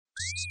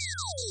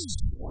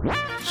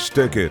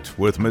Stick It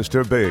with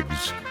Mr.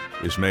 Biggs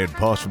is made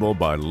possible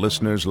by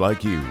listeners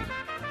like you.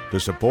 To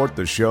support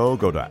the show,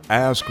 go to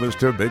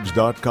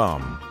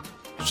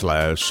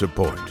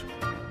askmrbiggs.com/support.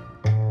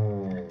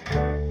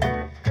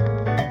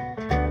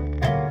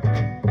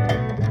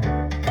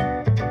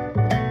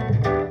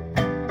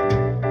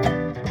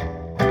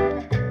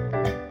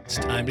 It's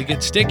time to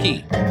get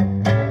sticky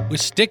with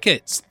Stick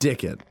It.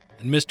 Stick It.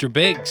 And Mr.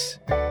 Biggs.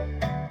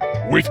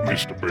 With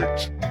Mr.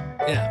 Biggs.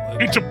 Yeah.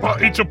 It's a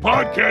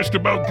podcast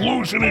about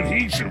glues and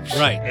adhesives.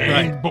 Right,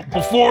 and right. But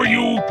before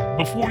you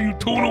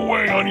tune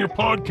away on your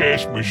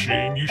podcast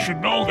machine, you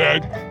should know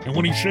that. And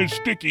when he says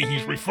sticky,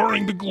 he's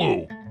referring to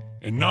glue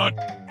and not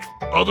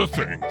other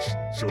things.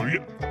 So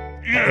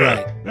yeah,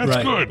 Right, that's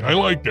right. good. I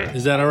like that.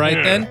 Is that all right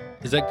Yeah. then?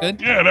 Is that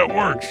good? Yeah, that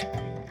works.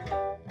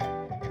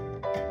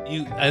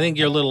 I think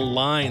your little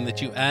line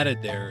that you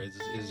added there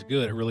is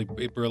good. It really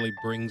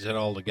brings it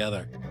all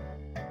together.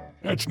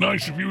 That's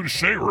nice of you to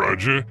say,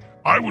 Roger.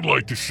 I would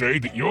like to say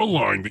that your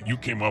line that you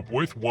came up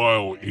with,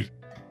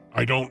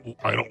 I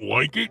don't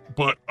like it,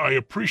 but I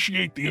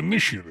appreciate the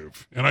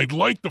initiative, and I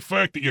like the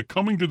fact that you're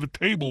coming to the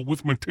table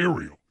with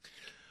material.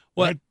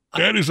 What?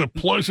 That is a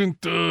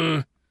pleasant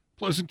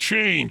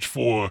change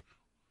for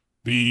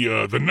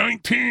the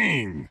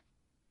 19.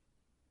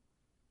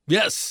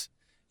 Yes,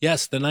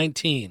 the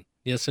 19.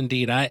 Yes,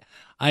 indeed.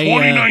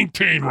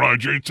 2019,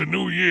 Roger. It's a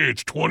new year.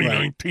 It's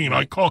 2019.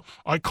 Right.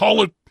 I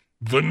call it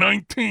the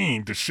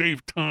 19 to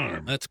save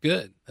time. That's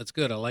good. I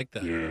like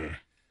that. Yeah.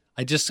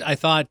 I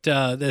thought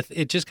that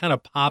it just kind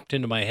of popped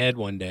into my head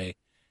one day,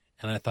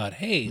 and I thought,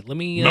 hey, let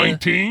me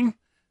 19.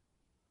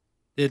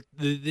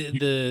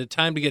 The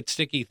time to get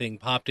sticky thing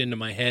popped into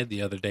my head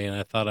the other day, and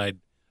I thought I'd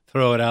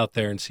throw it out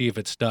there and see if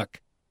it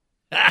stuck.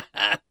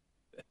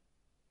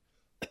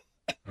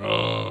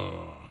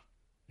 Oh,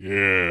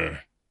 yeah.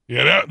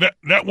 Yeah,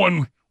 that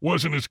one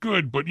wasn't as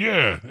good, but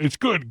yeah, it's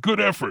good. Good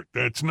effort.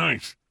 That's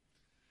nice.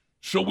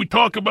 So we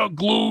talk about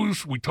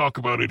glues, we talk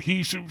about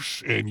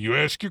adhesives, and you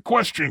ask your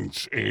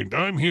questions, and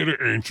I'm here to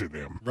answer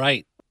them.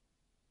 Right.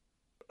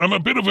 I'm a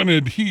bit of an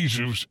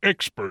adhesives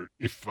expert,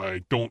 if I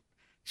don't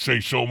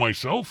say so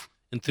myself.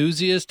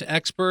 Enthusiast,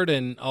 expert,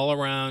 and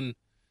all-around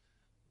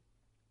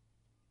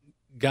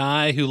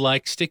guy who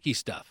likes sticky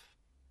stuff.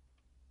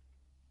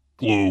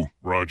 Glue,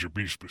 Roger,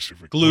 be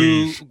specific,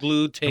 Glue, please.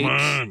 glue, tapes, Come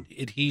on.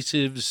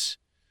 adhesives,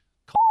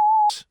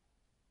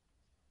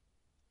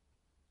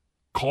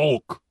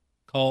 Caulk,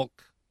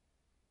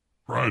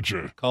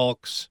 Roger.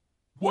 caulks.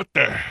 What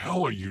the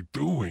hell are you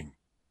doing?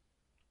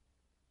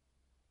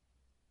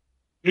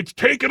 It's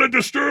taken a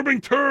disturbing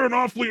turn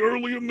awfully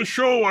early in the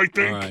show, I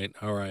think.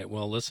 All right.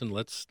 Well, listen,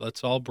 let's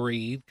all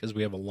breathe because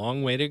we have a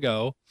long way to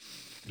go.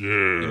 Yeah,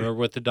 You remember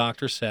what the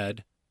doctor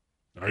said?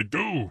 I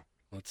do.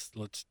 Let's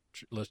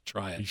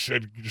try He it.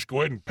 said, just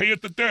go ahead and pay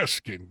at the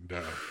desk and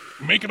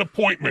make an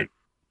appointment.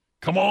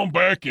 Come on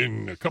back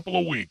in a couple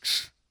of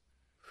weeks,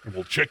 and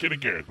we'll check it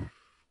again.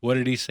 What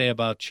did he say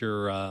about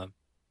your,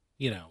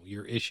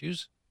 your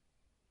issues?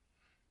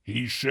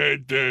 He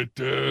said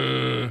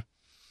that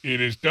it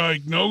is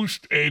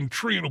diagnosed and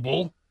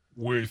treatable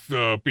with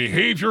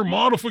behavior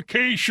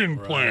modification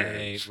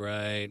plans.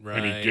 Right.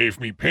 And he gave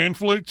me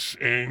pamphlets,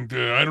 and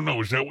I don't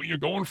know, is that what you're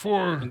going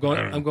for? I'm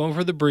going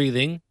for the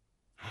breathing.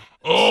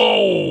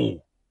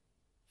 Oh,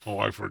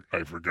 I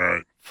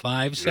forgot.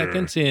 5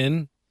 seconds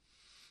in.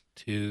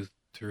 2,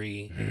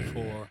 3,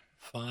 4,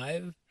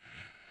 5.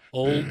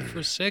 Hold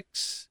for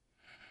 6.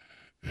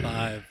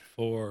 5,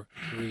 4,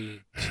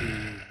 3, 2,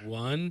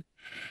 1.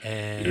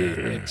 And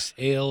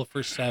exhale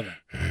for 7.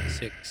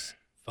 6,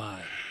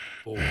 5,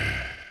 4,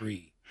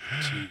 3,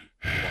 2,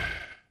 1.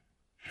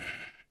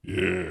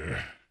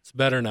 Yeah. It's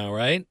better now,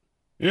 right?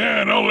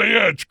 Yeah,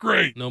 it's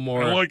great. No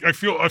more. I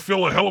feel a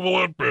hell of a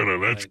lot better.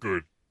 That's Right.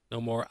 good.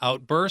 No more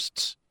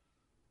outbursts.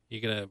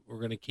 We're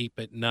gonna keep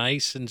it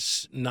nice and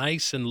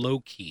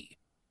low key.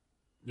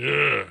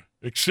 Yeah,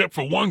 except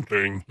for one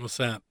thing. What's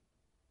that?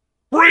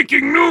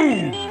 Breaking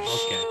news!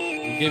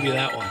 Okay, we'll give you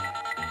that one.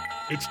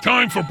 It's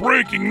time for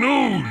breaking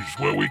news,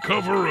 where we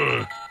cover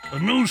a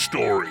news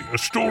story, a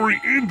story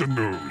in the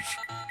news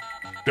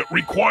that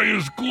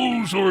requires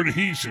glues or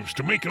adhesives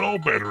to make it all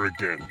better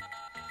again.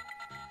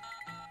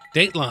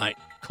 Dateline,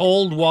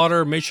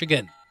 Coldwater,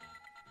 Michigan.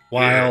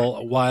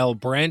 While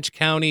Branch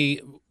County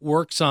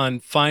works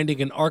on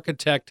finding an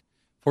architect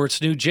for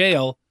its new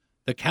jail,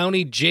 the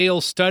county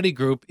jail study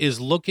group is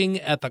looking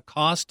at the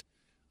cost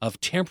of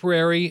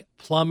temporary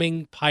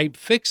plumbing pipe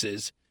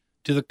fixes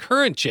to the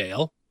current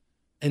jail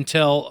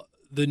until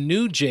the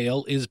new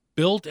jail is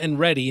built and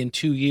ready in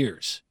 2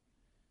 years.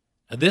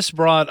 This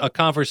brought a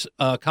confrontation.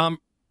 You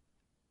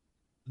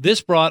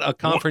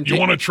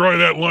want to try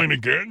that line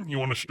again? You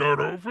want to start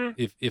over?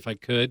 If I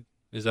could,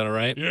 is that all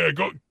right? Yeah,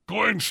 go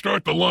ahead and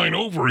start the line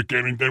over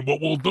again, and then what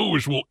we'll do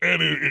is we'll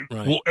edit it.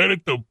 Right. We'll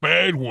edit the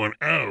bad one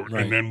out,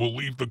 Right. and then we'll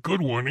leave the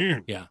good one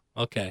in. Yeah.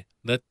 Okay.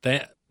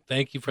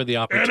 Thank you for the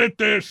opportunity. Edit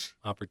this.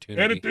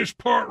 Opportunity. Edit this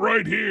part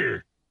right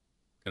here.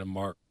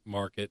 Gonna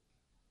mark it.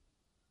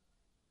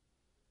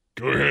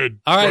 Go ahead.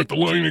 All right. Start the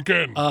line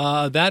again.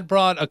 That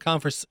brought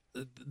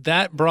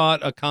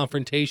a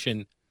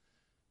confrontation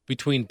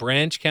between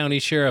Branch County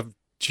Sheriff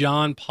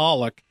John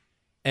Pollock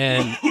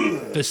and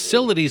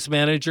facilities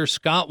manager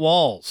Scott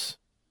Walls.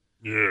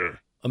 Yeah.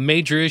 A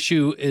major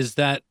issue is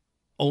that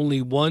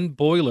only one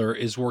boiler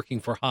is working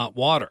for hot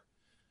water.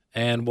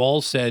 And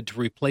Walls said to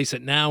replace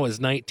it now is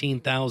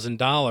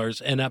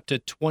 $19,000 and up to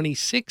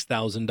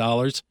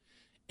 $26,000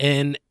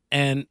 in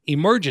an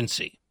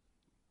emergency.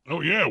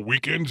 Oh, yeah,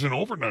 weekends and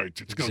overnights.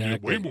 It's going to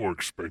be way more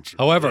expensive.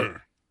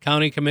 However,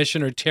 County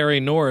Commissioner Terry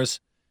Norris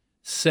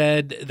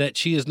said that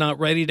she is not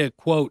ready to,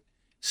 quote,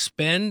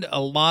 spend a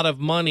lot of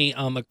money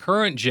on the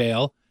current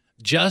jail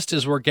just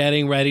as we're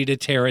getting ready to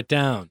tear it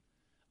down.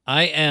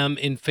 I am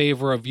in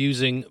favor of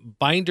using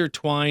binder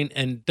twine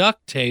and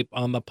duct tape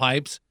on the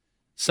pipes,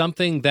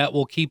 something that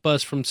will keep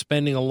us from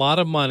spending a lot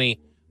of money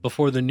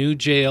before the new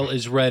jail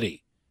is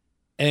ready.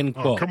 End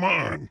quote. Oh, come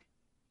on.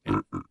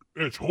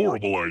 That's a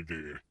horrible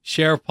idea.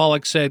 Sheriff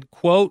Pollock said,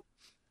 quote,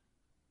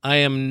 I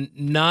am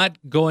not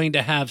going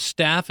to have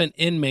staff and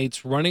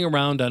inmates running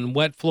around on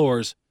wet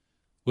floors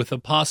with the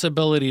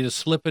possibility to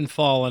slip and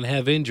fall and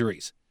have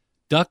injuries.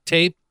 Duct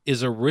tape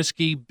is a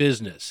risky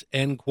business,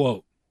 end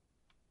quote.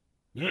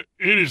 It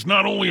is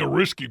not only a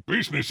risky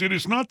business, it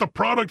is not the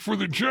product for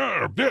the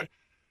job.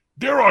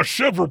 There are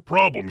several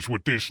problems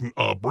with this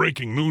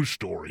breaking news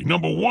story.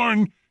 Number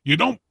one, you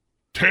don't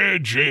tear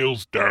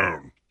jails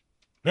down.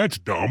 That's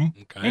dumb.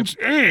 Okay.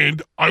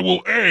 And I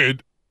will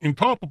add, on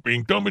top of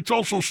being dumb, it's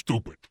also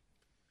stupid.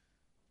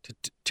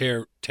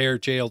 To tear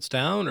jails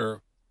down,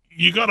 or?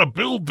 You got to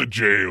build the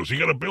jails. You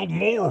got to build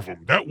more of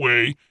them. That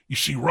way, you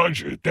see,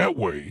 Roger, that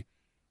way,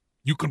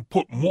 you can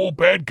put more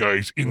bad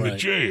guys in the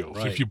jails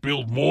if you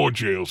build more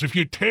jails. If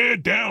you tear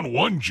down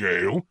one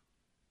jail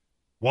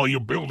while you're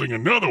building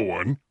another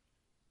one,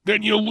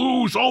 then you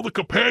lose all the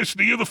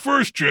capacity of the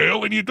first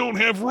jail and you don't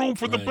have room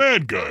for the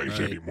bad guys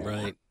anymore.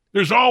 Right.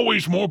 There's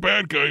always more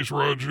bad guys,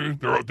 Roger.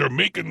 They're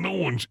making new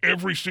ones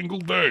every single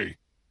day.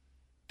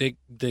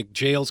 The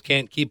jails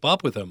can't keep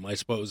up with them, I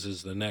suppose,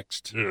 is the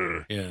next.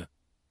 Yeah.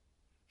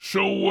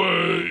 So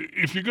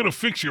if you're going to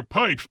fix your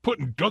pipes,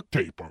 putting duct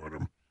tape on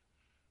them,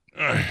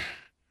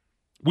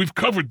 we've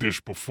covered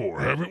this before,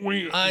 haven't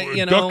we?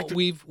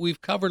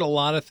 We've covered a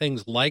lot of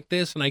things like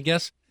this, and I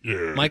guess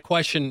my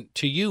question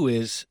to you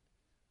is,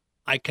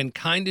 I can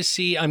kind of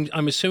see.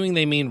 I'm assuming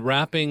they mean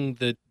wrapping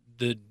the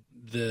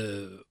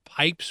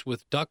pipes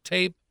with duct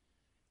tape.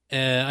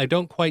 I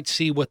don't quite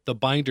see what the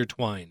binder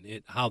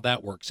twine, how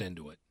that works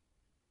into it.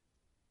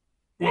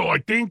 Well, I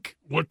think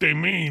what they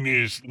mean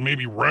is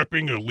maybe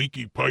wrapping a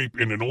leaky pipe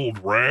in an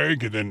old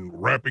rag and then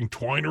wrapping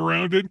twine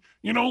around it.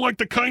 You know, like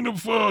the kind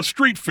of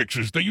street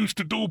fixes they used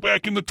to do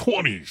back in the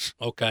 20s.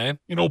 Okay.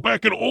 You know,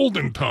 back in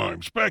olden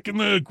times, back in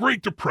the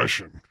Great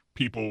Depression,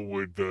 people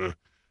would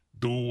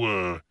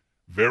do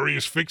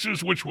various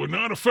fixes which were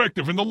not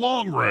effective in the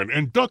long run.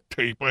 And duct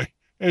tape,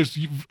 as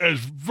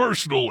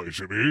versatile as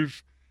it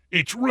is,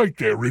 it's right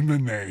there in the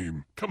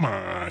name. Come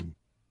on.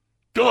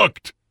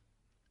 Duct.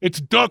 It's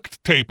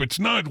duct tape. It's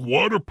not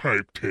water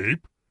pipe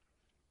tape.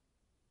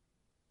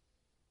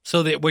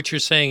 So what you're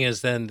saying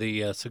is then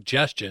the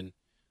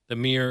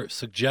mere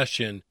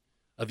suggestion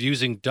of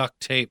using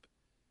duct tape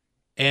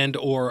and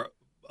or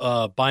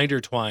binder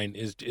twine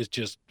is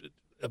just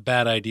a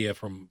bad idea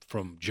from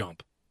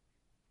jump.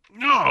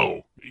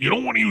 No, you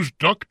don't want to use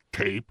duct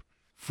tape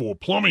for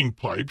plumbing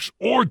pipes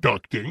or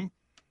ducting,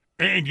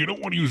 and you don't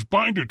want to use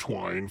binder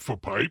twine for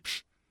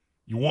pipes.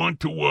 You want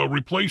to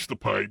replace the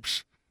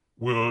pipes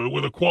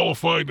with a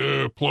qualified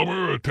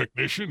plumber or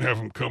technician, have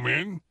them come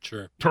in,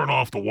 turn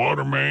off the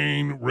water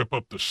main, rip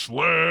up the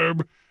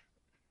slab,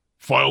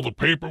 file the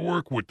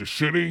paperwork with the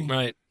city.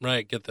 Right.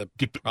 Get the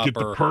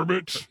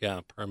permits. Yeah,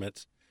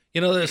 permits.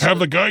 You know, have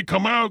the guy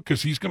come out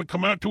because he's going to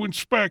come out to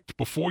inspect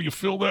before you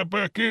fill that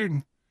back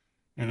in.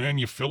 And then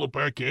you fill it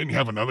back in. You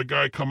have another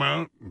guy come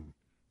out and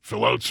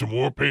fill out some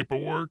more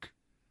paperwork.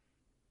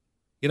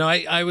 You know,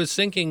 I was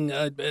thinking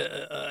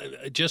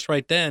just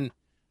right then,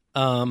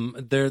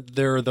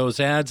 there are those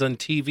ads on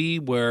TV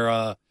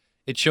where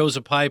it shows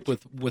a pipe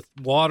with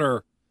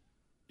water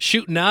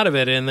shooting out of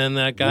it, and then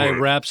that guy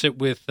wraps it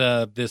with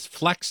this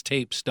flex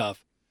tape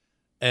stuff,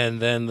 and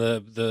then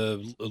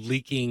the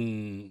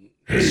leaking,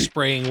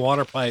 spraying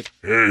water pipe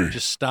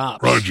just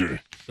stops. Roger.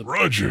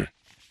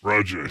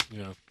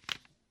 Yeah.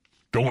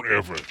 Don't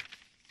ever.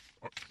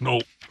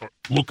 No,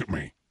 look at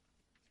me.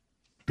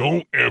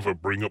 Don't ever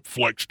bring up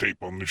flex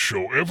tape on this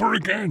show ever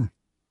again.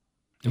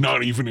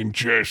 Not even in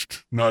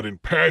jest, not in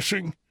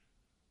passing,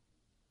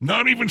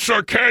 not even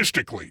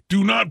sarcastically.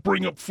 Do not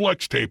bring up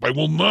flex tape. I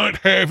will not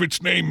have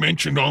its name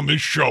mentioned on this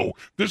show.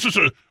 This is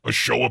a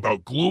show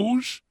about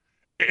glues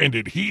and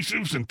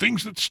adhesives and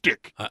things that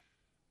stick.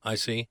 I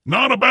see.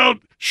 Not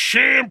about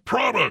sham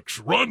products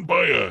run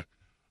by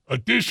a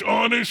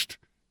dishonest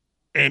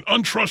and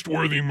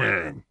untrustworthy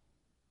man.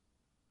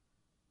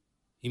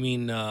 You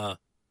mean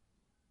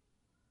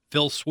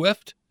Phil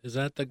Swift? Is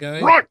that the guy?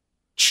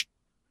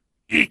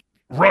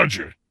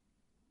 Roger.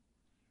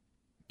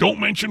 Don't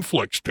mention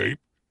flex tape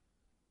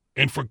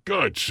And for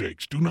God's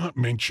sakes, do not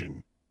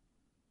mention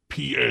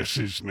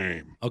P.S.'s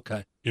name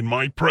Okay. in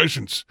my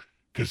presence,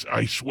 because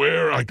I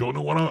swear I don't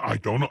know what I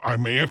don't know. I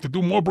may have to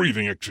do more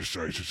breathing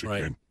exercises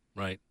again.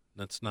 Right.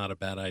 That's not a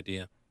bad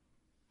idea.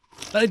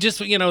 Just,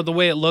 the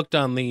way it looked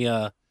on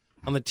the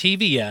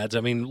TV ads,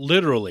 I mean,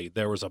 literally,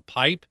 there was a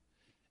pipe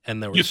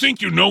and there was You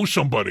think you know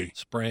somebody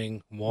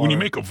spraying water. when you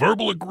make a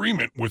verbal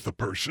agreement with a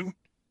person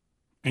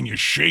and you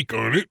shake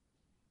on it.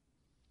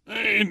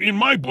 In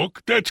my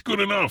book, that's good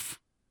enough.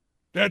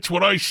 That's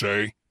what I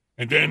say.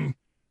 And then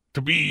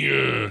to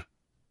be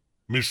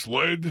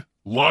misled,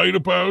 lied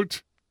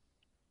about,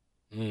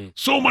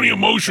 so many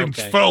emotions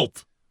Okay.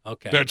 felt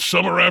Okay. that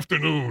summer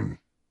afternoon.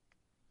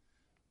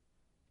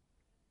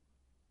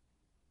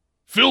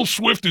 Phil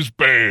Swift is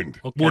banned.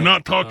 Okay. We're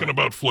not talking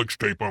about flex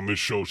tape on this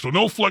show, so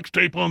no flex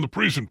tape on the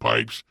prison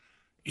pipes.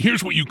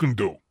 Here's what you can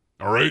do,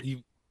 all right?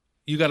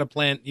 You got a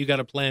plan. You got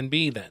a plan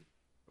B then.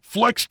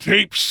 Flex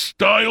tape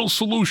style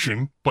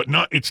solution, but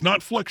it's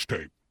not flex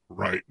tape,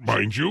 right?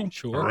 Mind you,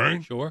 Sure. all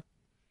right? Sure.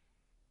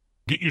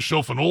 Get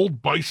yourself an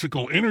old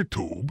bicycle inner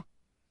tube,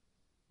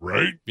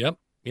 right? Yep.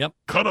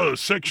 Cut a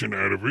section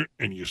out of it,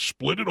 and you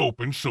split it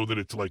open so that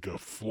it's like a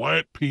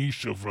flat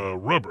piece of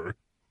rubber.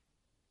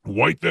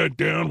 Wipe that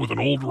down with an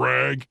old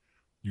rag.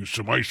 Use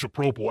some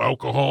isopropyl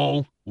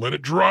alcohol. Let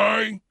it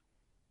dry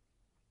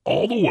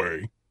all the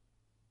way.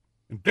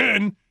 And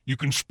then you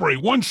can spray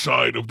one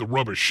side of the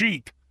rubber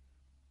sheet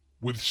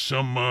with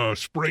some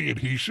spray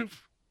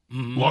adhesive.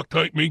 Mhm.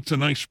 Loctite makes a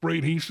nice spray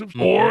adhesive.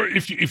 Or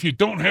if you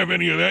don't have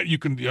any of that, you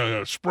can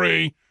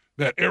spray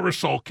that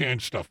aerosol can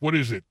stuff. What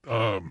is it?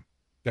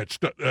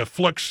 That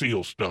Flex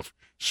Seal stuff.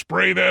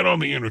 Spray that on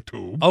the inner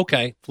tube.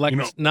 Okay.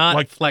 Flex, not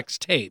like- flex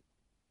tape.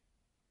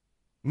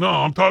 No,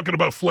 I'm talking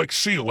about Flex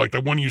Seal, like the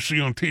one you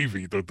see on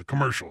TV, the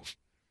commercials.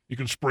 You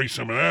can spray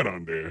some of that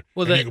on there.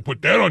 Well, and you can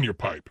put that on your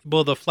pipe.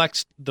 Well, the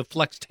flex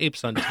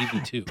tape's on TV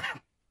too.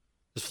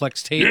 There's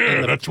flex tape. Yeah,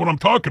 and that's what I'm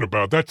talking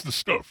about. That's the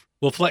stuff.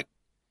 Well, flex.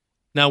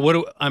 Now,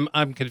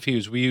 I'm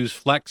confused. We use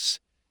flex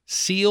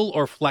seal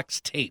or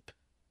flex tape.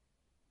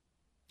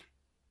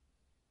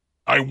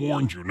 I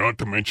warned you not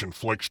to mention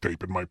Flex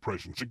Tape in my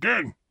presence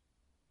again.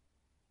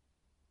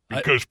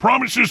 Because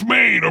promises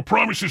made are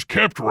promises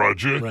kept,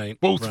 Roger. Right,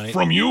 Both right.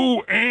 from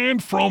you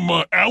and from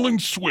Alan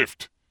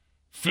Swift,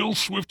 Phil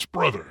Swift's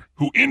brother,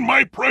 who in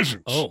my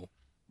presence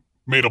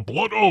made a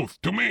blood oath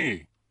to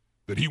me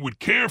that he would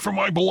care for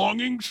my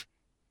belongings,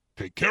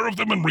 take care of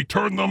them, and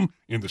return them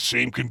in the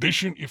same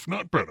condition, if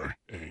not better.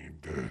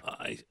 And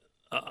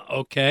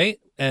okay.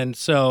 And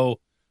so,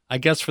 I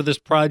guess for this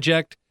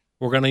project,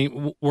 we're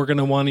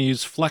gonna want to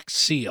use Flex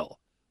Seal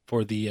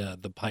for the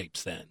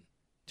pipes. Then,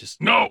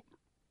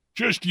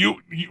 Just you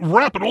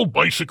wrap an old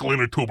bicycle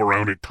inner tube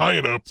around it, tie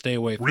it up, stay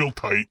away real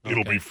tight. Okay.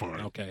 It'll be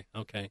fine. Okay.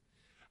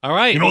 All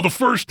right. The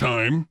first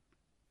time,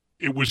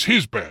 it was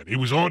his bad. It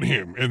was on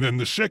him. And then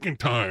the second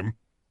time,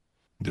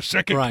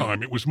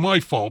 it was my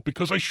fault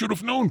because I should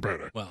have known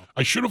better. Well,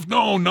 I should have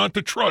known not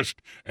to trust.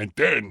 And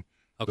then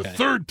the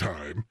third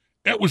time,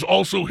 that was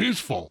also his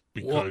fault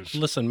because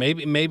listen,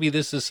 maybe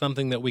this is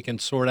something that we can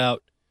sort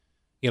out,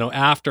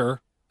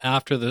 after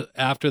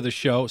the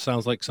show. It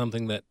sounds like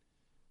something that.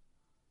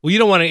 Well, you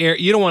don't want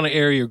to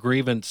air your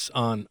grievance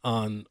on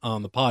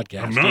the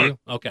podcast, I'm do not. you?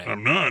 Okay.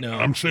 I'm not. No,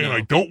 I'm saying no. I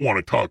don't want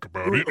to talk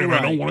about it, and I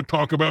Right. don't want to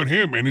talk about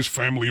him and his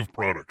family of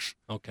products.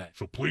 Okay.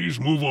 So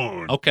please move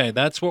on. Okay,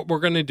 that's what we're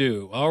going to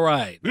do. All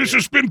right. This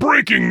has been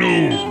breaking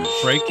news.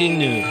 Breaking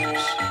news.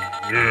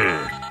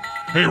 Yeah.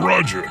 Hey,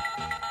 Roger.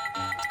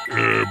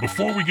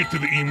 Before we get to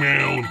the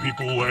email and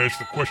people ask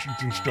the questions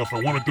and stuff,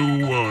 I want to do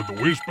the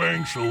whiz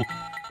bang, so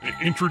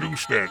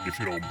introduce that if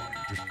you don't mind.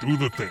 Just do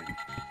the thing.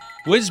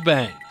 Whiz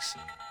bangs,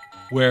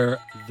 where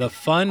the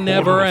fun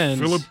never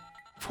ends.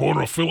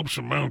 Corner of Phillips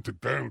and Mountain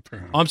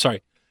downtown. I'm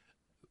sorry.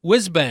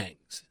 Whiz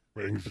bangs.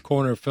 Bangs. The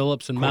corner of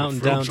Phillips and Corner of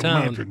Mountain Phillips and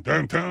downtown. Mountain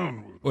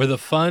downtown. Where the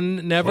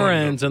fun never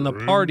ends and the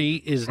party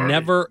is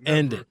never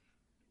ended.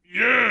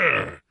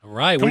 Yeah. All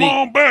right. Come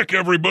on back,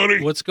 everybody.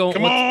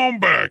 Come on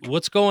back.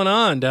 What's going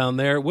on down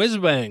there? Whiz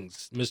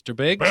bangs, Mr.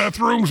 Biggs.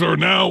 Bathrooms are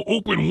now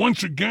open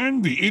once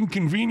again. The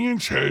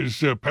inconvenience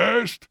has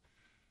passed.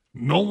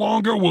 No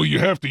longer will you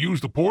have to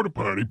use the porta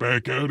potty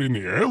back out in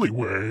the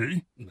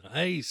alleyway.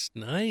 Nice.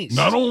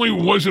 Not only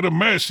was it a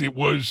mess, it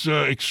was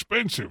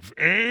expensive,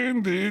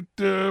 and it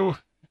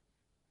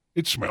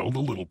smelled a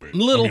little bit. A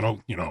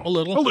little. A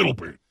little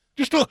bit.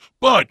 Just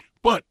but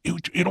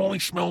it only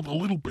smelled a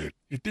little bit.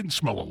 It didn't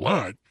smell a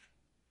lot.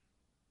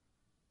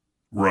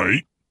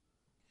 Right?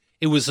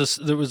 There was a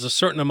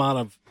certain amount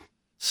of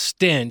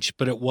stench,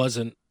 but it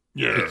wasn't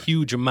a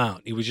huge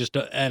amount. It was just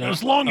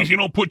as long as you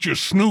don't put your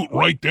snoot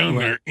right down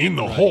there in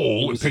the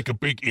hole and take a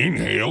big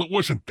inhale, it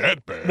wasn't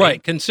that bad.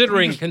 Right.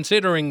 Considering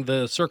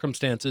the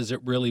circumstances, it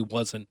really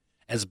wasn't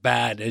as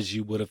bad as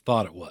you would have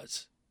thought it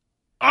was.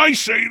 I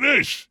say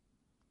this.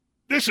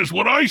 This is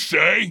what I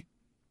say.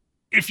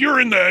 If you're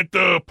in that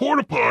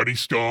porta potty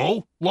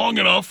stall long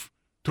enough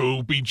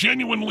to be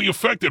genuinely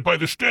affected by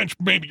the stench,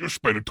 maybe you're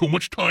spending too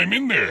much time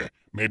in there.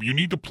 Maybe you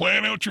need to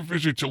plan out your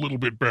visits a little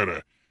bit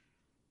better.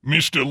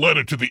 Mr.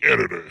 Letter to the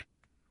Editor,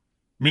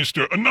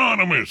 Mr.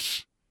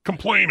 Anonymous,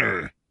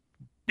 Complainer,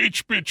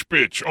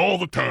 bitch, all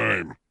the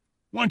time.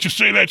 Why don't you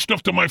say that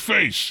stuff to my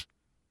face?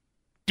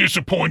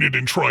 Disappointed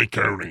in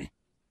Tri-County.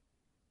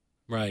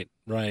 Right.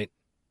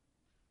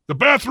 The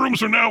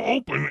bathrooms are now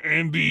open,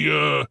 and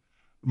the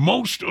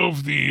most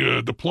of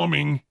the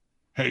plumbing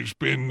has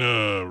been,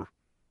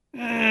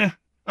 I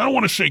don't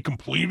want to say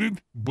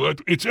completed,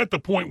 but it's at the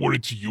point where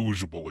it's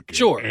usable again.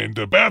 Sure. And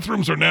the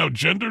bathrooms are now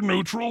gender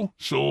neutral,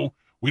 so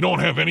we don't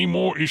have any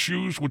more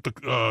issues with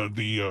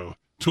the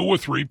 2 or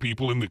 3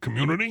 people in the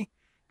community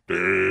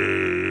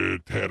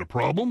that had a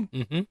problem.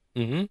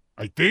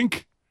 I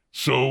think.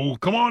 So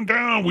come on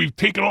down. We've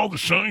taken all the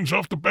signs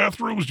off the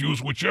bathrooms.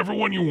 Use whichever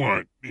one you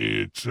want.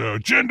 It's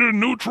gender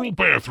neutral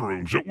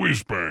bathrooms at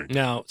Whizbang.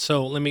 Now,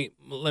 so let me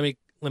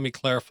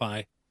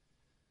clarify,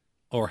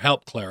 or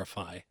help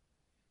clarify.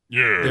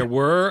 Yeah. There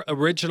were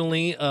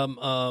originally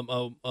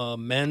a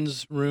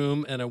men's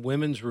room and a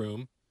women's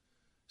room.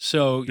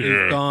 So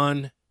you've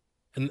gone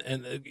and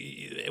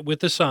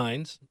with the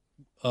signs,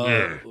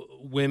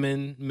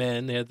 women,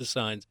 men, they had the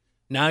signs.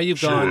 Now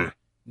you've gone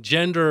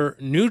gender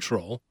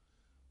neutral,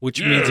 which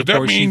means, of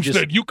course,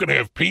 that you can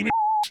have penis,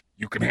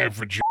 you can have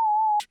vagina,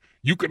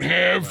 you can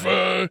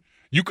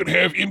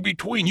have in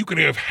between, you can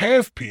have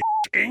half penis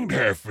and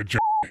half vagina,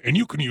 and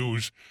you can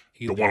use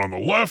the one on the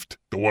left,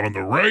 the one on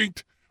the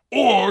right,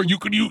 or you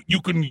can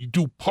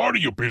do part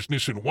of your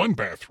business in one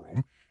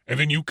bathroom, and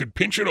then you can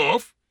pinch it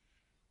off,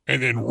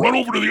 and then run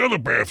over to the other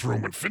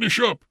bathroom and finish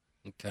up.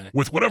 Okay.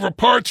 With whatever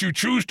parts you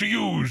choose to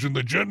use in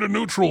the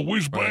gender-neutral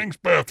Whiz-Bangs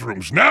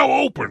bathrooms, now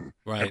open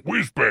at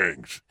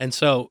Whiz-Bangs. And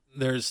so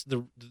there's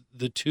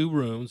the 2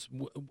 rooms,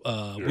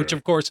 which,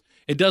 of course,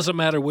 it doesn't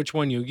matter which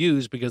one you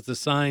use because the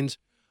signs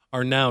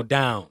are now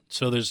down.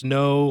 So there's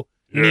no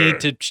need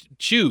to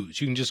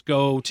choose. You can just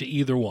go to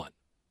either one.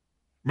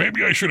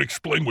 Maybe I should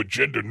explain what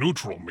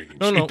gender-neutral means.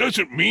 No. It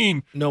doesn't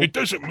mean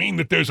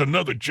that there's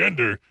another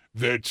gender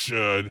that's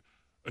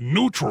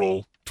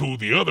neutral to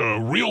the other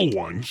real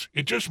ones.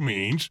 It just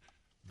means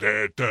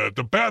that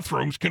the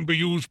bathrooms can be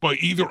used by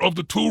either of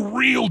the 2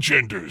 real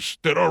genders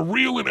that are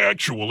real and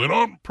actual and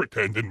aren't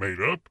pretended made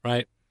up.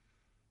 Right.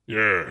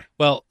 Yeah.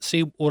 Well,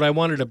 see, what I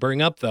wanted to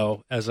bring up,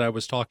 though, as I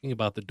was talking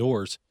about the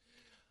doors,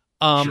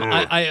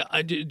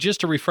 I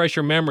just to refresh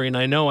your memory, and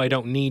I know I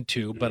don't need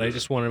to, but I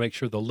just want to make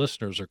sure the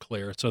listeners are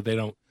clear so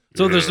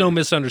there's no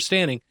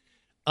misunderstanding.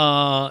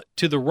 To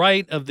the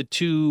right of the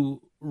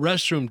 2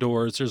 restroom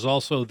doors, there's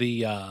also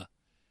the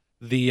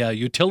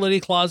utility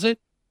closet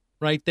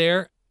right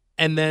there,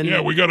 and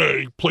then we got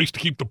a place to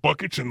keep the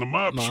buckets and the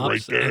mops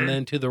right there. And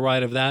then to the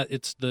right of that,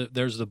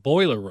 there's the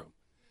boiler room.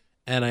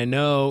 And I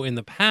know in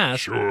the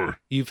past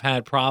you've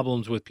had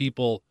problems with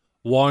people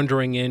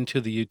wandering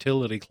into the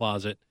utility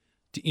closet,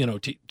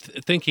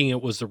 thinking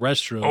it was the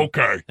restroom.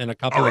 Okay. And a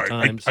couple of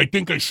times, I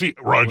think I see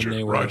Roger. When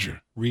they were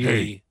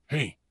really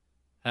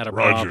had a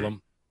Roger,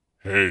 problem.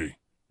 Hey,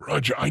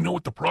 Roger, I know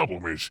what the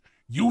problem is.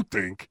 You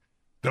think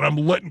that I'm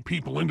letting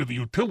people into the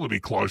utility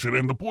closet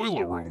and the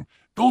boiler room.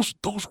 Those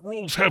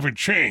rules haven't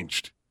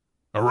changed,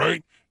 all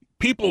right?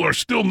 People are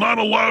still not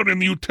allowed in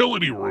the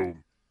utility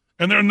room,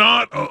 and they're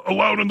not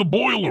allowed in the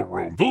boiler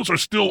room. Those are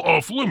still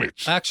off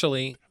limits.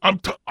 Actually,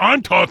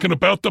 I'm talking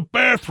about the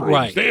bathrooms.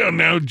 Right. They are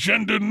now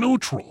gender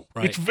neutral.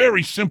 Right. It's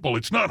very simple.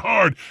 It's not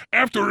hard.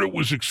 After it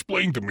was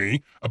explained to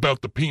me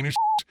about the penis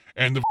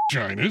and the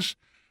vaginas,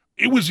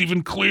 it was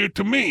even clear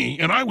to me,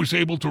 and I was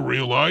able to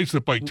realize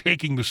that by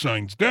taking the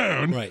signs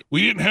down,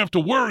 we didn't have to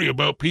worry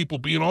about people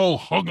being all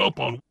hung up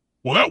on,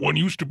 well, that one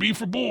used to be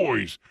for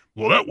boys.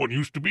 Well, that one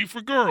used to be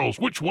for girls.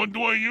 Which one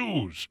do I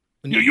use?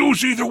 You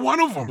use either one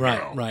of them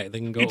now. Right. They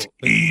can go. It's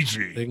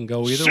easy. They can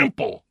go either.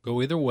 Simple.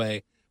 Go either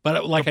way.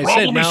 But like the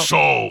I said,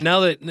 solved. now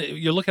that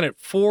you're looking at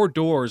 4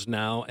 doors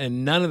now,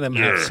 and none of them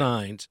have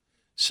signs,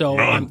 so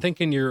I'm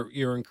thinking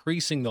you're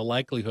increasing the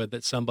likelihood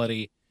that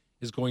somebody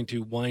is going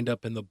to wind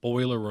up in the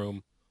boiler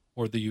room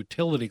or the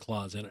utility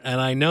closet.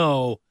 And I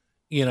know,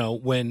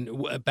 when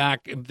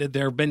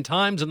there have been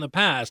times in the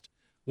past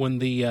when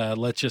the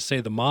let's just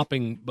say the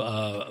mopping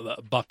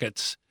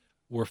buckets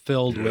were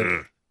filled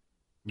with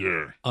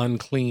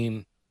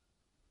unclean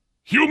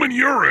human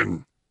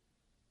urine.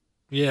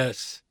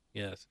 Yes.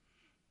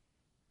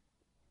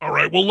 All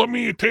right, well, let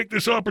me take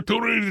this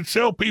opportunity to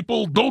tell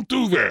people, don't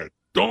do that.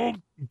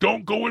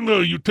 Don't go in the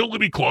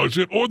utility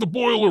closet or the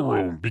boiler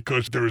room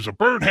because there is a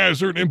burn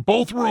hazard in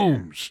both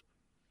rooms.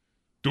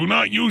 Do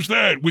not use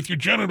that with your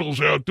genitals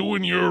out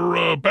doing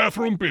your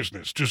bathroom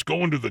business. Just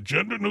go into the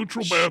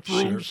gender-neutral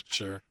bathrooms.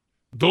 Sure.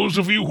 Those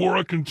of you who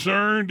are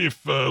concerned,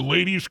 if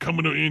ladies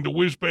coming into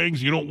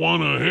Whiz-Bangs, you don't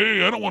want to,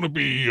 hey, I don't want to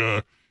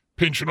be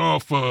pinching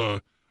off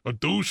a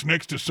deuce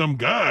next to some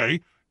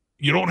guy,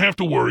 you don't have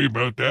to worry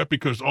about that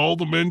because all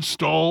the men's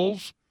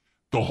stalls,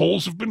 the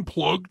holes have been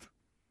plugged.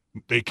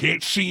 They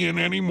can't see in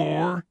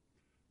anymore.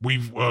 We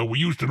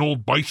used an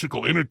old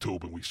bicycle inner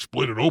tube and we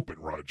split it open,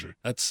 Roger.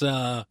 That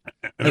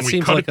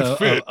seems like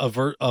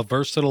a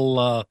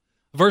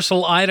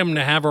versatile item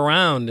to have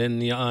around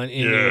in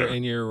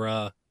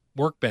your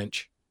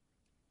workbench.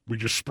 We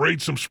just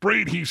sprayed some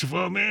spray adhesive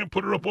on there and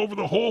put it up over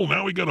the hole.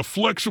 Now we got a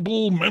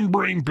flexible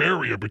membrane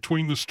barrier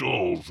between the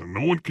stalls, and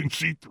no one can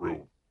see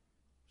through.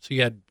 So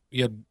you had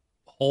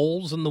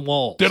holes in the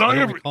walls. Did I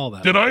ever recall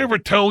that? Did I ever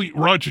tell you,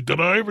 Roger?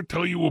 Did I ever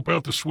tell you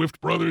about the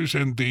Swift brothers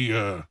and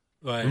the?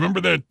 Right.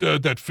 Remember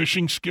that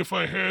fishing skiff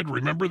I had?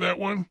 Remember that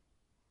one?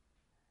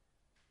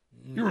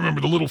 You remember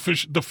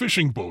the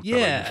fishing boat? Yeah,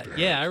 that I used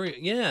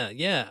to have?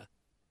 yeah.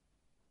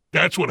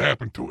 That's what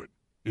happened to it.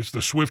 It's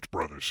the Swift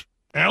brothers,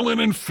 Alan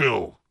and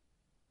Phil.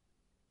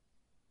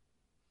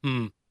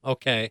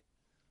 Okay.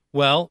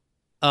 Well,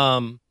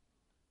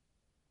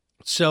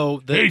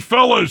 so hey,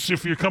 fellas,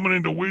 if you're coming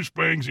into Whiz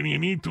Bangs and you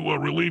need to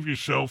relieve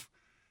yourself,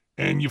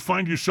 and you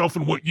find yourself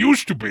in what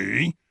used to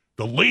be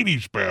the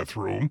ladies'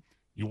 bathroom,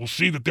 you will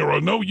see that there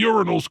are no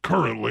urinals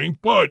currently,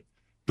 but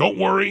don't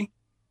worry.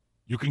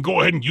 You can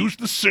go ahead and use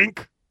the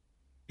sink.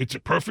 It's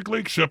perfectly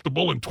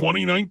acceptable in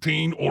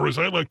 2019, or as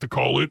I like to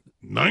call it,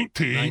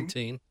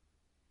 19.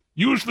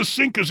 Use the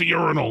sink as a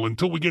urinal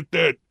until we get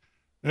that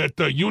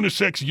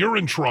unisex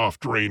urine trough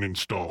drain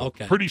installed.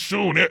 Okay. Pretty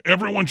soon,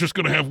 everyone's just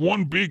going to have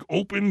one big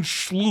open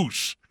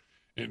sluice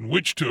in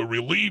which to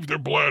relieve their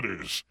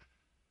bladders.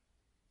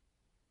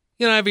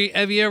 You know, have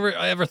you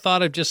ever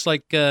thought of just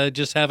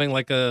having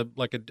like a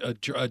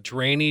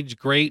drainage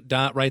grate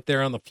dot right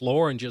there on the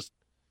floor and just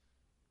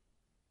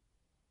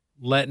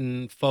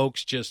letting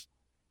folks just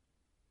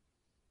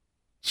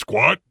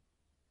squat,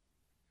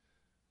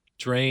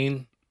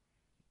 drain?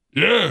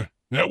 Yeah,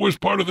 that was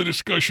part of the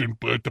discussion,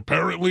 but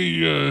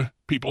apparently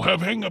people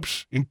have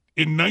hang-ups. In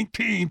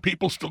 19,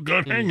 people still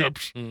got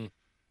hang-ups.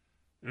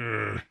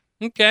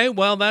 Okay,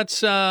 well,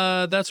 that's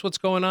what's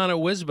going on at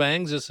Whiz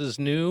Bangs. This is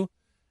new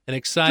and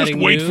exciting.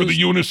 Just wait news. for the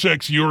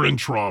unisex urine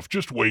trough.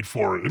 Just wait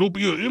for it. It'll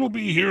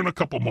be here in a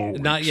couple more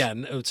weeks. Not yet.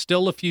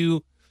 Still a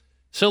few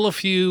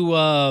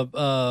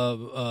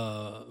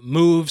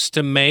moves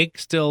to make.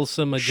 Still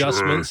some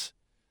adjustments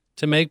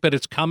to make, but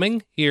it's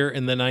coming here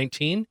in the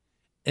 19.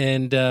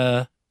 And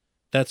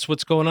that's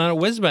what's going on at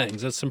Whiz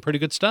Bangs. That's some pretty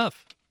good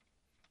stuff.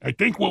 I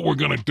think what we're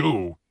going to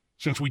do,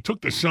 since we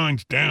took the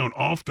signs down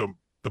off the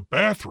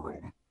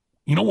bathroom,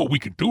 you know what we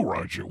could do,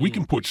 Roger? We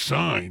can put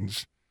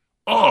signs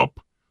up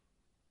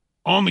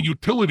on the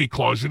utility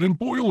closet and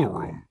boiler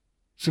room,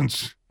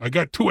 since I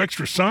got 2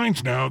 extra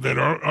signs now that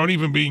aren't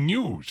even being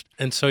used.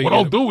 And so what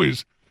I'll do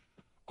is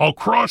I'll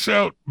cross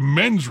out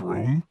men's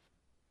room,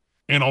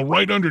 and I'll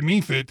write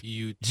underneath it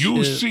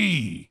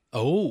UC.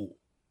 Oh.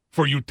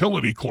 For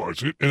utility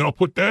closet, and I'll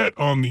put that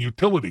on the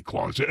utility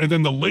closet. And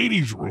then the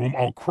ladies' room,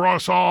 I'll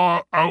cross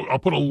out, I'll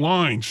put a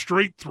line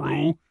straight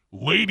through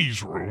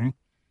ladies' room.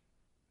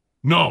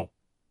 No,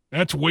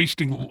 that's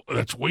wasting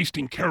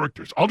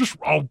characters. I'll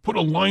put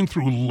a line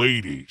through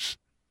ladies.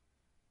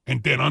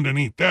 And then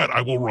underneath that,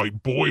 I will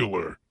write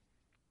boiler.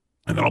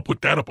 And then I'll put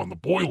that up on the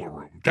boiler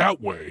room.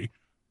 That way,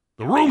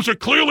 the rooms are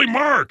clearly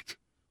marked.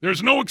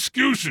 There's no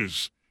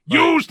excuses. Right.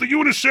 Use the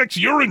unisex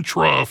urine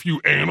trough, you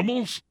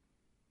animals.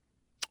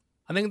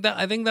 I think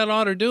that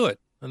ought to do it.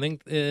 I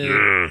think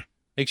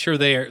make sure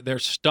they're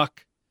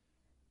stuck.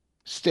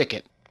 Stick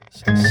it.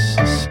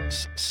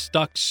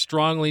 Stuck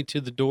strongly to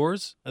the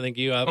doors. I think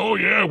you have. Oh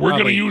yeah, we're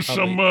gonna use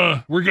some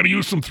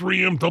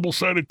 3M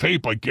double-sided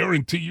tape. I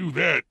guarantee you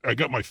that. I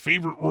got my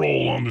favorite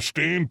roll on the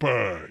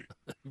standby.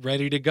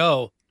 Ready to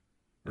go.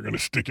 We're gonna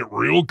stick it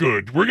real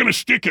good. We're gonna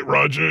stick it,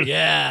 Roger.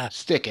 Yeah,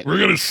 stick it. We're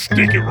gonna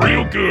stick it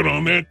real good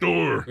on that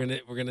door.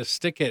 We're gonna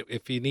stick it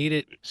if you need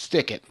it.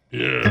 Stick it.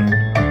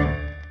 Yeah.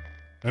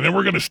 And then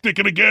we're gonna stick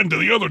it again to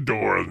the other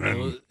door, and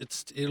then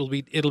it'll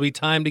be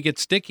time to get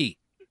sticky.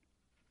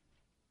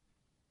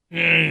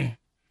 Yeah,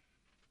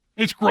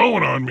 it's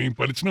growing on me,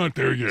 but it's not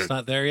there yet. It's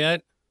not there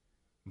yet.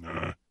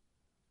 Nah.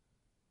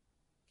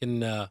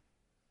 You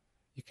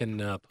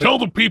can tell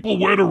the people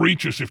where to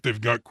reach us if they've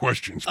got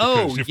questions.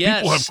 Because if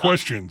people have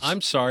questions,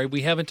 I'm sorry,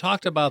 we haven't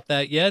talked about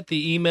that yet.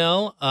 The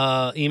email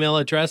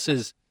address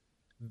is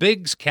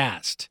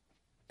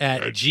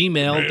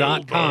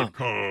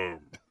bigscast@gmail.com.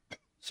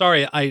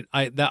 Sorry,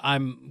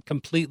 I'm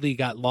completely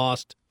got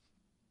lost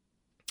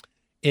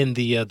in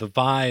the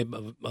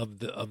vibe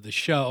of the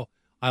show.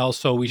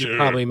 We should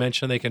probably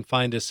mention they can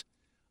find us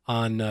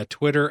on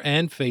Twitter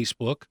and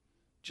Facebook.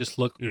 Just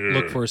look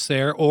for us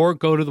there, or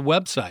go to the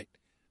website,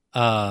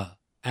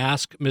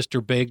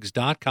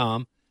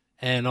 askmrbiggs.com,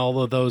 and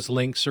all of those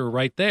links are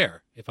right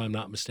there, if I'm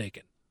not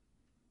mistaken.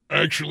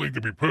 Actually,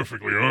 to be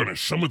perfectly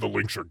honest, some of the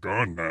links are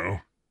gone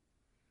now.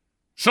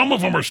 Some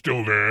of them are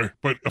still there,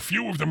 but a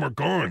few of them are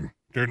gone.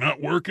 They're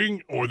not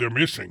working, or they're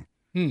missing.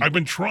 I've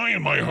been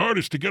trying my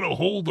hardest to get a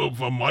hold of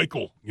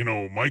Michael. You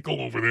know,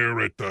 Michael over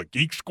there at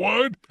Geek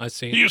Squad. I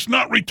see. He is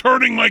not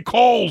returning my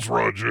calls,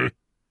 Roger.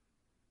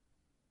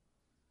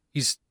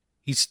 He's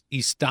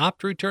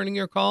stopped returning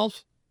your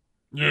calls?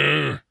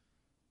 Yeah.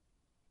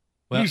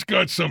 Well, he's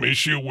got some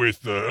issue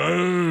with,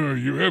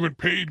 you haven't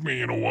paid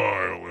me in a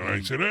while. And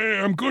I said, hey,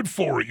 I'm good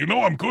for it. You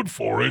know I'm good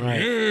for it.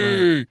 Right,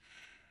 Yay. right.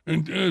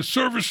 And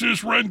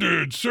services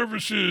rendered,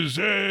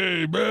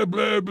 hey, blah,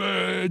 blah,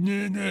 blah,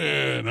 nah, nah.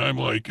 And I'm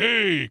like,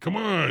 hey, come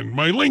on,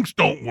 my links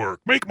don't work.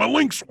 Make my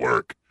links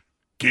work.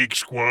 Geek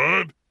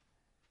Squad.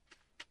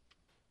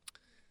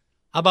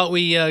 How about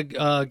we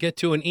get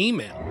to an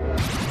email?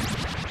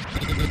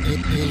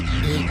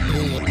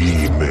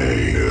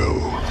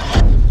 Email.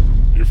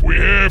 If we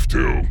have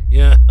to.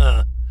 Yeah.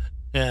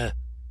 Yeah.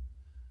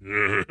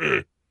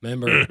 Yeah.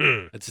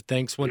 Remember, it's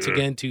thanks once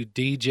again to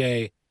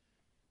DJ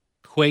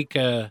Quake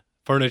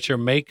Furniture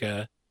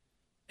Maker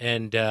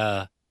and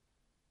for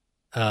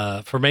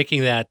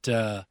making that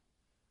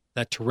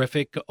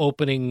terrific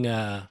opening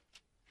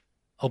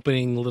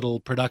little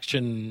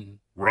production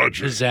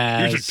Roger,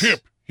 pizzazz.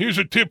 Here's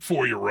a tip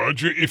for you,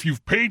 Roger. If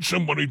you've paid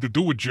somebody to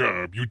do a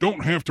job, you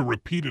don't have to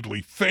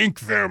repeatedly thank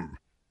them,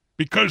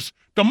 because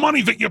the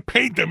money that you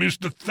paid them is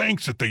the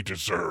thanks that they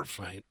deserve.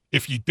 Right.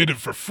 If you did it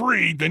for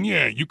free, then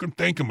yeah, you can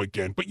thank him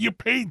again. But you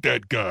paid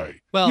that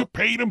guy. Well, you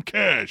paid him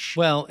cash.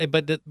 Well,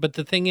 but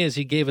the thing is,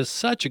 he gave us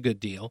such a good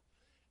deal,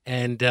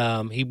 and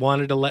he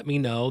wanted to let me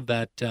know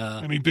that.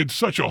 And he did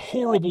such a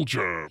horrible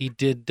job. He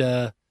did.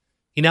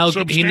 He now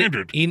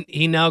Substandard.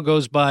 He now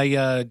goes by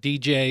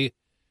DJ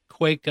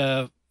Quake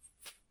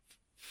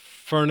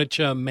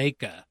Furniture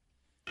Maker,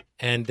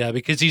 and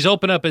because he's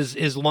opened up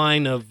his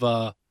line of.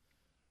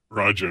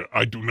 Roger,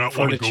 I do not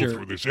want to go furniture.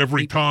 through this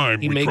every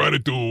time we makes- try to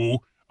do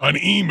an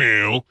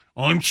email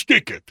on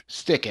Stick It.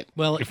 Stick it.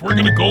 Well, If we're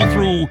going to go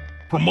through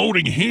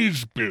promoting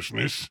his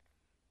business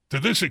to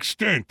this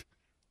extent,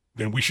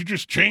 then we should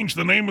just change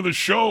the name of the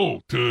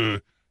show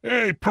to,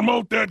 hey,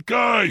 promote that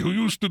guy who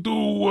used to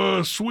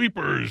do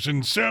sweepers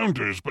and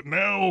sounders, but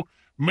now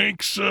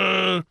makes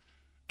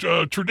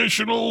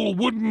traditional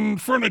wooden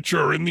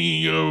furniture in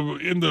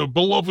the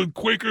beloved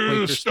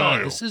Quaker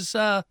style.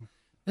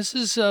 This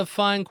is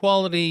fine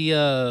quality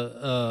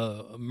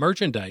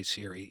merchandise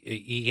here.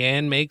 He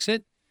hand makes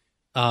it.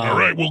 All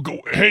right, we'll go.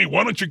 Hey,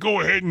 why don't you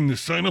go ahead and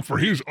sign up for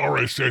his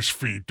RSS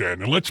feed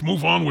then, and let's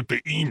move on with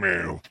the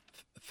email.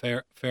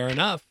 Fair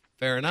enough.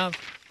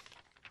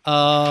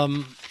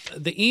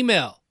 The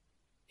email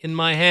in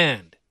my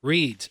hand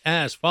reads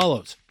as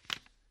follows.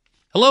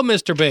 Hello,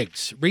 Mr.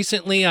 Biggs.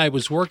 Recently, I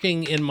was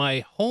working in my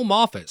home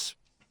office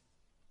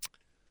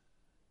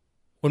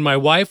when my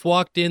wife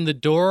walked in the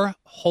door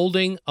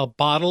holding a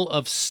bottle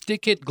of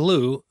Stick It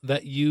glue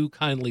that you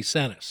kindly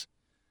sent us.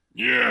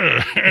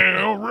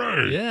 Yeah, all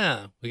right.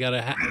 Yeah, we got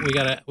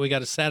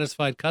a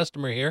satisfied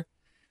customer here.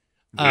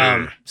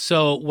 Yeah.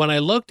 So when I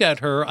looked at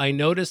her, I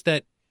noticed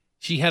that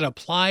she had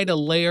applied a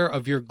layer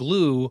of your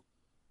glue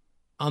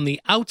on the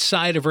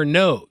outside of her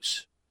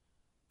nose.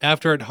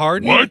 After it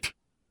hardened, What?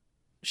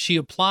 she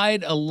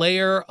applied a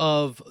layer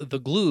of the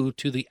glue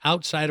to the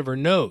outside of her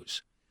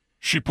nose.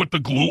 She put the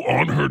glue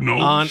on her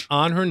nose?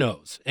 On her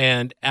nose.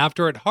 And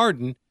after it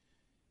hardened,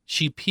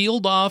 she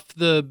peeled off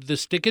the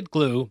Stick It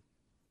glue,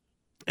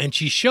 and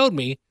she showed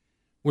me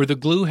where the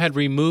glue had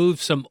removed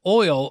some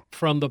oil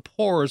from the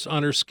pores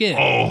on her skin.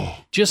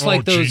 Just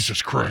like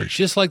Jesus Christ.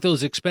 Just like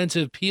those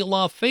expensive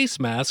peel-off face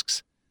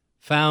masks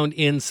found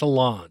in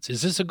salons.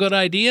 Is this a good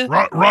idea?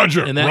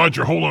 Roger,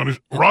 hold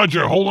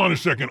on a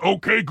second.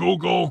 Okay,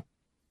 Google.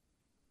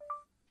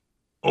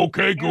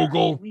 Okay,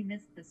 Google. We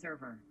missed the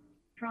server.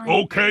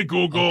 Okay,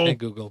 Google. Okay,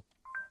 Google.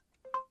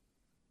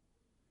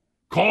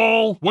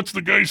 Call. What's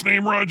the guy's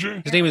name,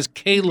 Roger? His name is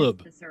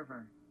Caleb. The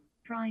server.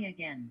 Try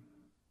again.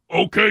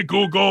 Okay,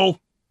 Google.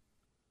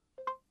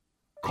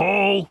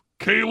 Call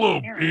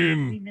Caleb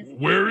in.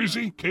 Where is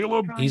he?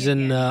 Caleb? He's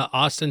in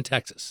Austin,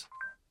 Texas.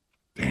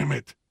 Damn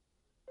it.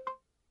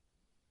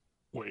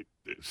 Wait,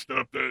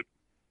 stop that.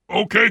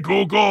 Okay,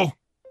 Google.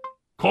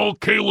 Call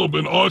Caleb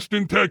in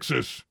Austin,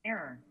 Texas.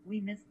 Error. We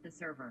missed the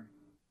server.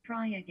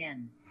 Try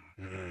again.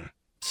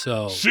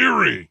 So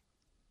Siri.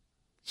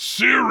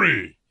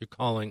 you're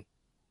calling.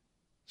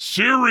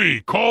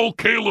 Siri, call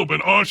Caleb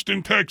in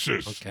Austin,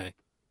 Texas. Okay.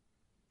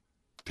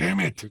 Damn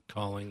it. You're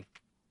calling.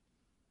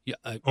 Yeah.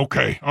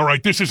 Okay. All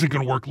right. This isn't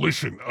going to work.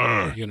 Listen,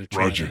 You're gonna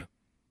try Roger. to-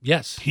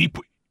 Yes. He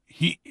put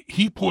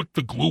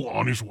the glue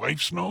on his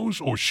wife's nose,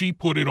 or she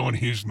put it on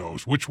his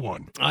nose? Which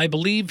one? I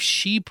believe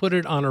she put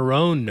it on her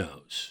own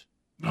nose.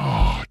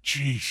 Oh,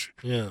 jeez.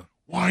 Yeah.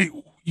 Why?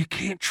 You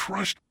can't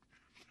trust.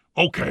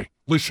 Okay.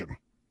 Listen.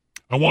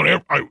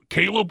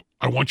 Caleb,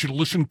 I want you to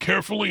listen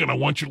carefully, and I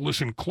want you to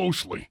listen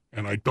closely.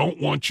 And I don't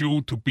want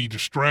you to be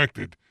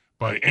distracted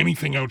by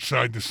anything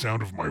outside the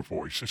sound of my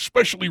voice,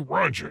 especially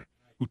Roger,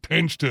 who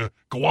tends to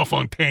go off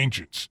on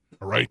tangents,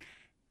 all right?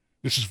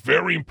 This is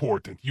very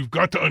important. You've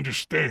got to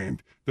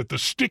understand that the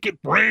Stick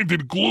It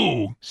branded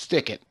glue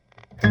Stick it.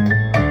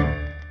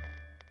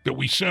 that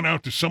we sent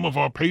out to some of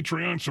our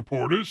Patreon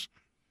supporters,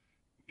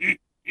 it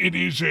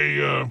is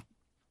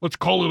let's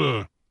call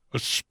it a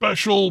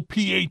special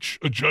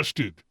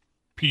pH-adjusted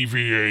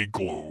PVA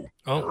glue.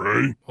 Oh. All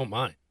right? Oh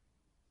my.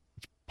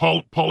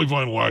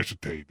 Polyvinyl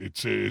acetate.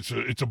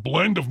 It's a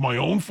blend of my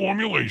own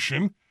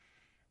formulation,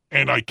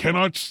 and I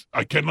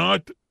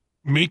cannot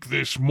make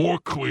this more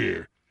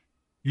clear.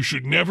 You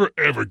should never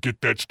ever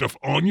get that stuff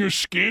on your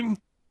skin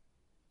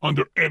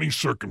under any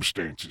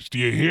circumstances. Do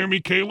you hear me,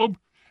 Caleb?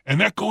 And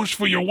that goes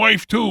for your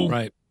wife too.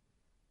 Right.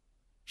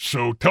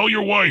 So tell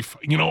your wife,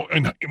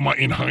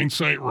 in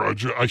hindsight,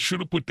 Roger, I should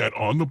have put that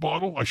on the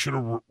bottle. I should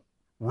have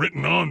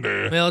written on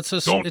there. Well, it's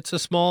a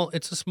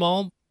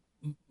small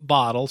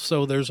bottle,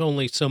 so there's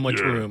only so much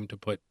room to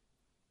put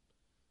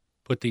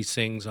these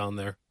things on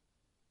there.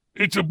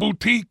 It's a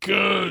boutique,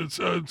 it's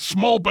a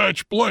small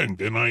batch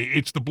blend, and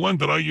it's the blend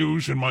that I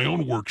use in my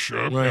own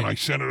workshop, Right. and I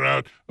sent it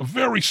out a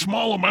very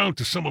small amount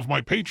to some of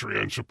my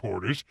Patreon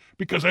supporters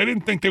because I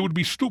didn't think they would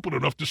be stupid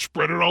enough to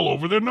spread it all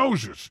over their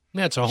noses.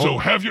 Yeah, it's a So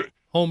have your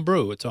home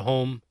brew. It's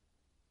a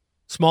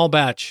small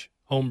batch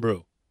home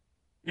brew.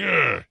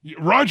 Yeah,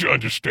 Roger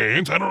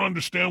understands. I don't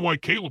understand why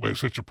Caleb has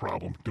such a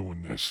problem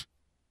doing this.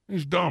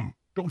 He's dumb.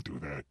 Don't do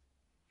that.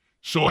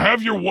 So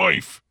have your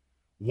wife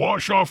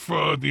wash off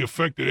the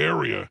affected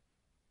area.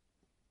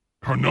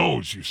 Her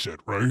nose, you said,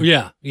 right?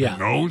 Yeah. Her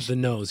nose? The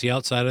nose, the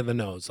outside of the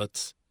nose.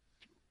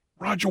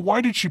 Roger,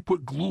 why did she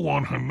put glue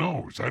on her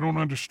nose? I don't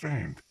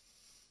understand.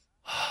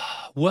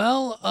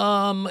 Well,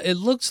 it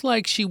looks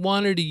like she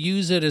wanted to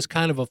use it as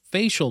kind of a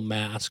facial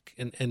mask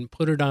and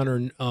put it on her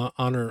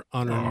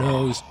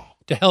nose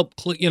to help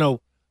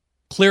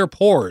clear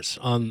pores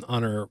on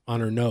her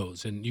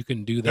nose, and you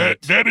can do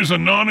that. That is a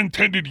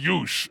non-intended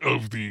use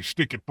of the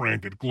Stick It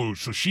branded glue.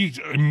 So she's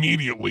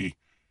immediately.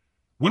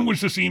 When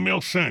was this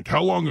email sent?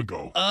 How long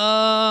ago?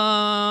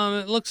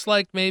 It looks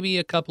like maybe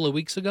a couple of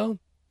weeks ago.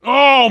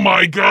 Oh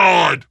my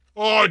God!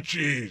 Oh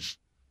jeez!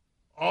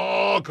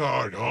 Oh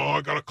God! Oh,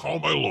 I gotta call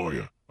my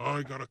lawyer.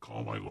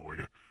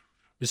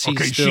 Is he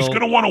Okay, still... she's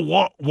gonna want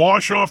to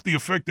wash off the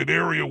affected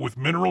area with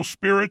mineral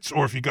spirits,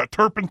 or if you got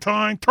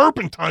turpentine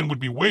would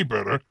be way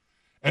better.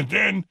 And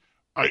then,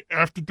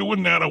 after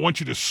doing that, I want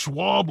you to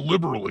swab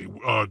liberally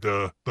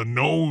the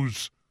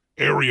nose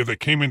area that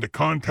came into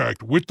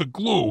contact with the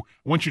glue.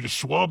 I want you to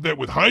swab that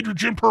with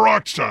hydrogen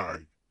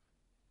peroxide.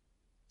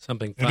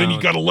 Something And then you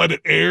got to let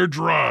it air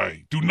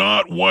dry. Do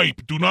not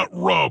wipe. Do not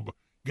rub.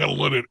 You got to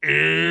let it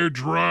air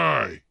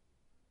dry.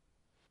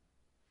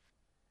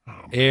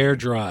 Air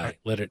dry.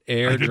 Let it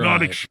air dry. I did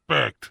not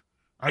expect.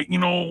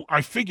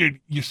 I figured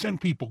you send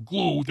people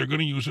glue, they're going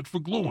to use it for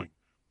gluing.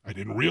 I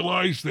didn't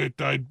realize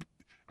that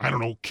I don't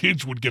know,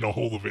 kids would get a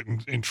hold of it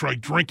and try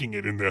drinking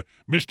it in the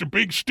Mr.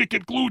 Big Stick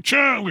It Glue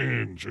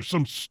Challenge or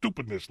some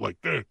stupidness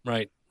like that.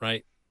 Right.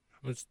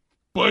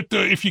 But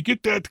if you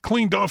get that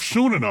cleaned off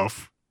soon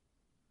enough,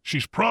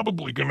 she's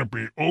probably going to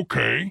be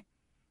okay.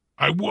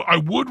 I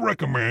would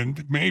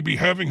recommend maybe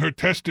having her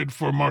tested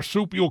for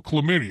marsupial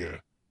chlamydia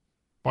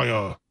by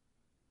a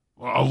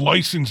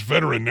licensed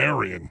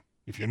veterinarian.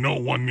 If you know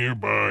one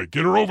nearby,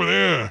 get her over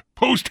there.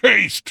 Post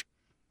haste.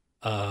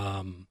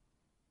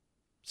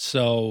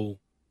 So,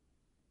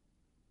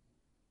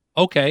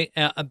 okay,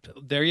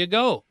 there you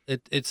go.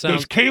 It sounds...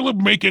 Does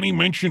Caleb make any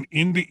mention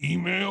in the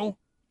email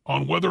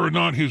on whether or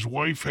not his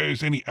wife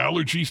has any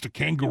allergies to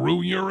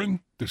kangaroo urine?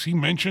 Does he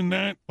mention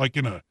that? Like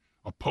in a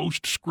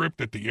postscript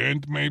at the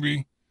end,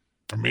 maybe?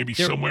 Or maybe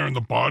somewhere in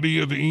the body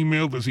of the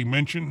email, does he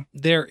mention?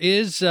 There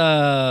is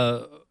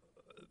no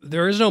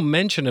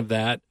mention of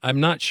that. I'm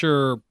not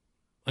sure.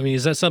 I mean,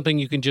 is that something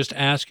you can just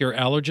ask your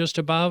allergist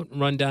about?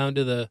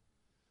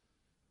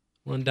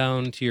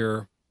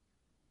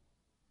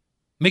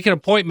 Make an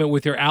appointment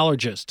with your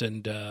allergist,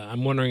 and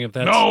I'm wondering if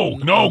that's...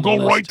 No,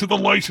 go right to the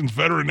licensed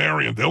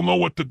veterinarian. They'll know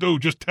what to do.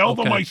 Just tell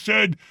them I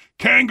said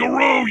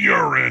kangaroo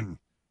urine.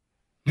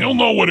 He'll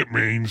know what it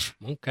means.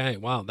 Okay,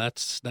 wow,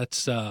 that's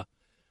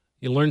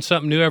you learn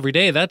something new every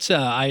day. That's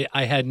I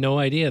had no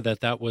idea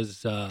that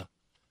was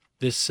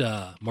this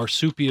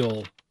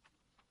marsupial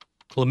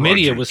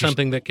chlamydia Roger, was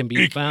something that can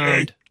be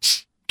found.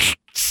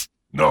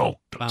 No,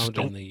 found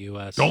in the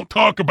U.S. Don't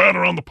talk about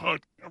it on the pod,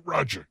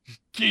 Roger.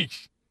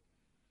 Jeez.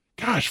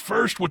 Gosh,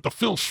 first with the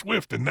Phil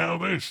Swift and now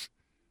this.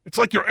 It's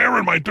like you're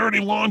airing my dirty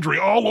laundry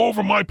all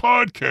over my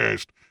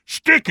podcast.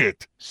 Stick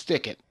it.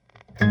 Stick it.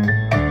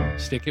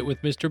 Stick it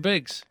with Mr.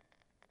 Biggs.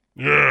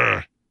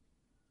 Yeah.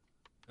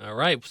 All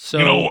right.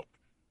 So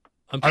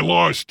I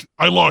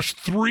lost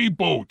 3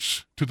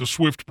 boats to the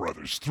Swift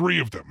brothers, 3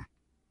 of them.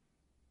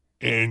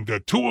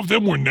 And 2 of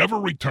them were never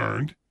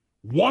returned.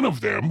 1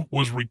 of them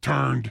was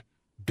returned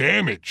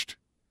damaged.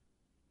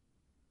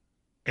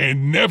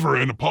 And never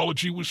an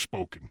apology was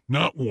spoken.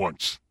 Not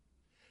once.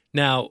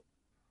 Now,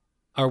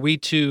 are we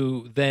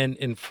to then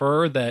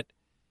infer that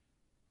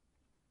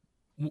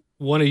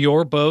one of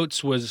your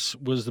boats was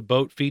the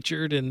boat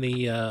featured in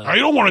the... I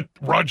don't want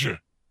to, Roger,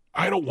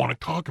 I don't want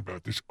to talk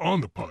about this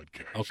on the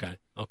podcast.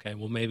 Okay.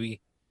 Well, maybe...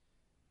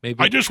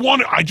 I'm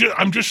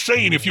just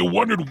saying, if you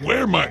wondered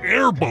where my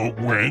airboat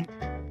went,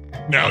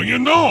 now you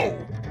know.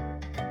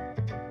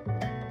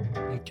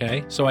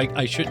 Okay. So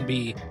I shouldn't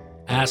be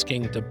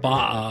asking to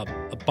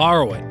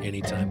borrow it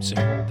anytime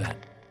soon then.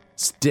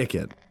 Stick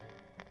it.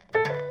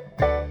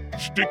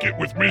 Stick It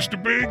with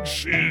Mr.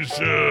 Biggs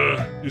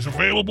is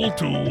available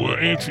to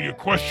answer your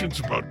questions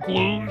about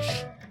glues,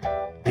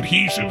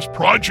 adhesives,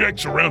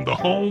 projects around the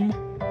home,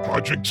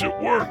 projects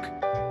at work.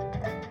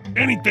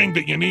 Anything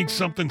that you need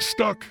something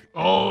stuck,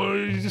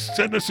 just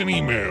send us an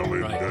email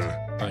and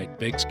Right,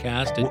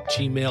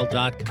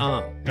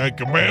 bigscast@gmail.com. At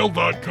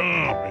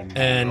gmail.com.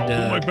 And, I'll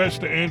do my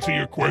best to answer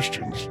your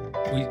questions.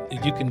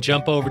 You can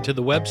jump over to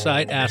the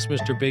website,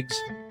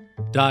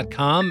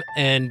 askmrbiggs.com,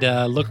 and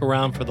look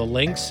around for the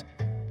links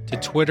to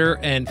Twitter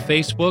and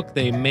Facebook.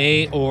 They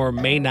may or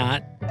may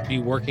not be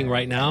working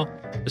right now,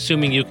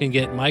 assuming you can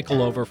get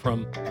Michael over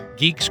from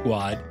Geek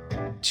Squad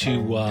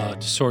to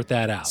sort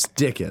that out.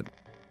 Stick it.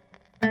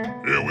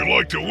 Yeah, we'd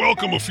like to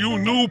welcome a few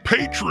new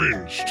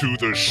patrons to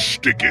the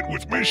Stick It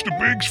with Mr.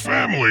 Biggs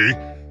family.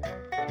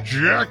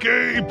 Jack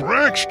A.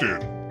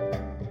 Braxton,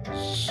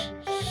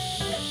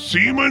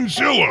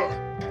 Seamanzilla,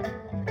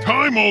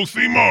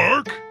 Timothy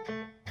Mark,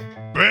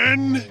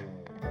 Ben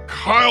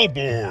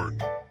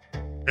Kyleborn,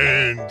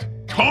 and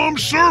Tom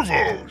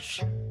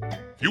Servos.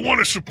 If you want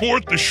to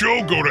support the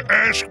show, go to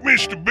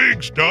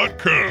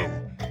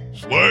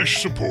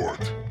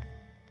askmrbiggs.com/support.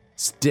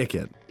 Stick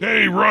it.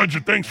 Hey,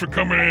 Roger, thanks for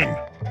coming in.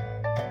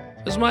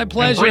 It was my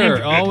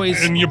pleasure.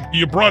 Always. And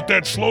you brought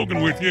that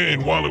slogan with you,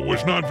 and while it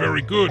was not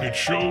very good, it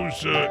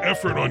shows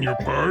effort on your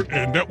part,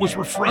 and that was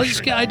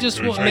refreshing.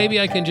 Maybe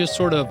I can just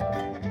sort of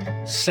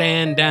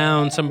sand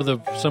down some of the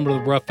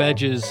rough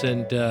edges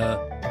and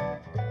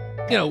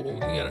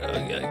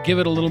give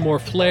it a little more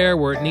flair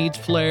where it needs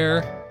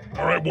flair.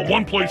 All right, well,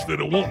 one place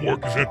that it won't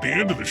work is at the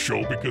end of the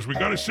show because we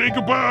got to say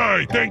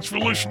goodbye. Thanks for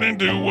listening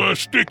to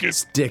Stick It.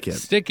 Stick it.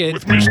 Stick it.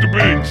 With Mr.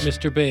 Biggs.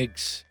 Mr.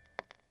 Biggs.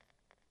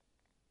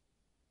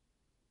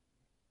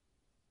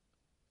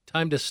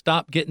 Time to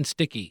stop getting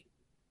sticky.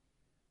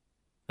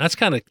 That's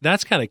kind of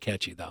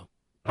catchy, though.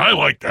 I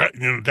like that.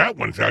 That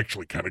one's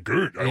actually kind of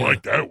good. I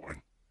like that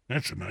one.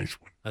 That's a nice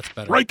one. That's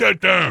better. Write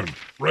that down.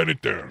 Write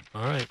it down.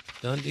 All right.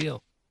 Done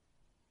deal.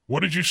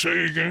 What did you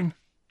say again?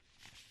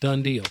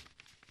 Done deal.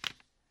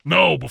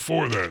 No,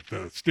 before that,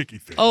 the sticky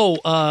thing.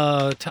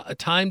 Oh,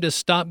 time to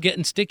stop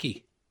getting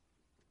sticky.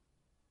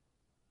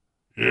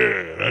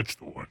 Yeah, that's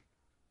the one.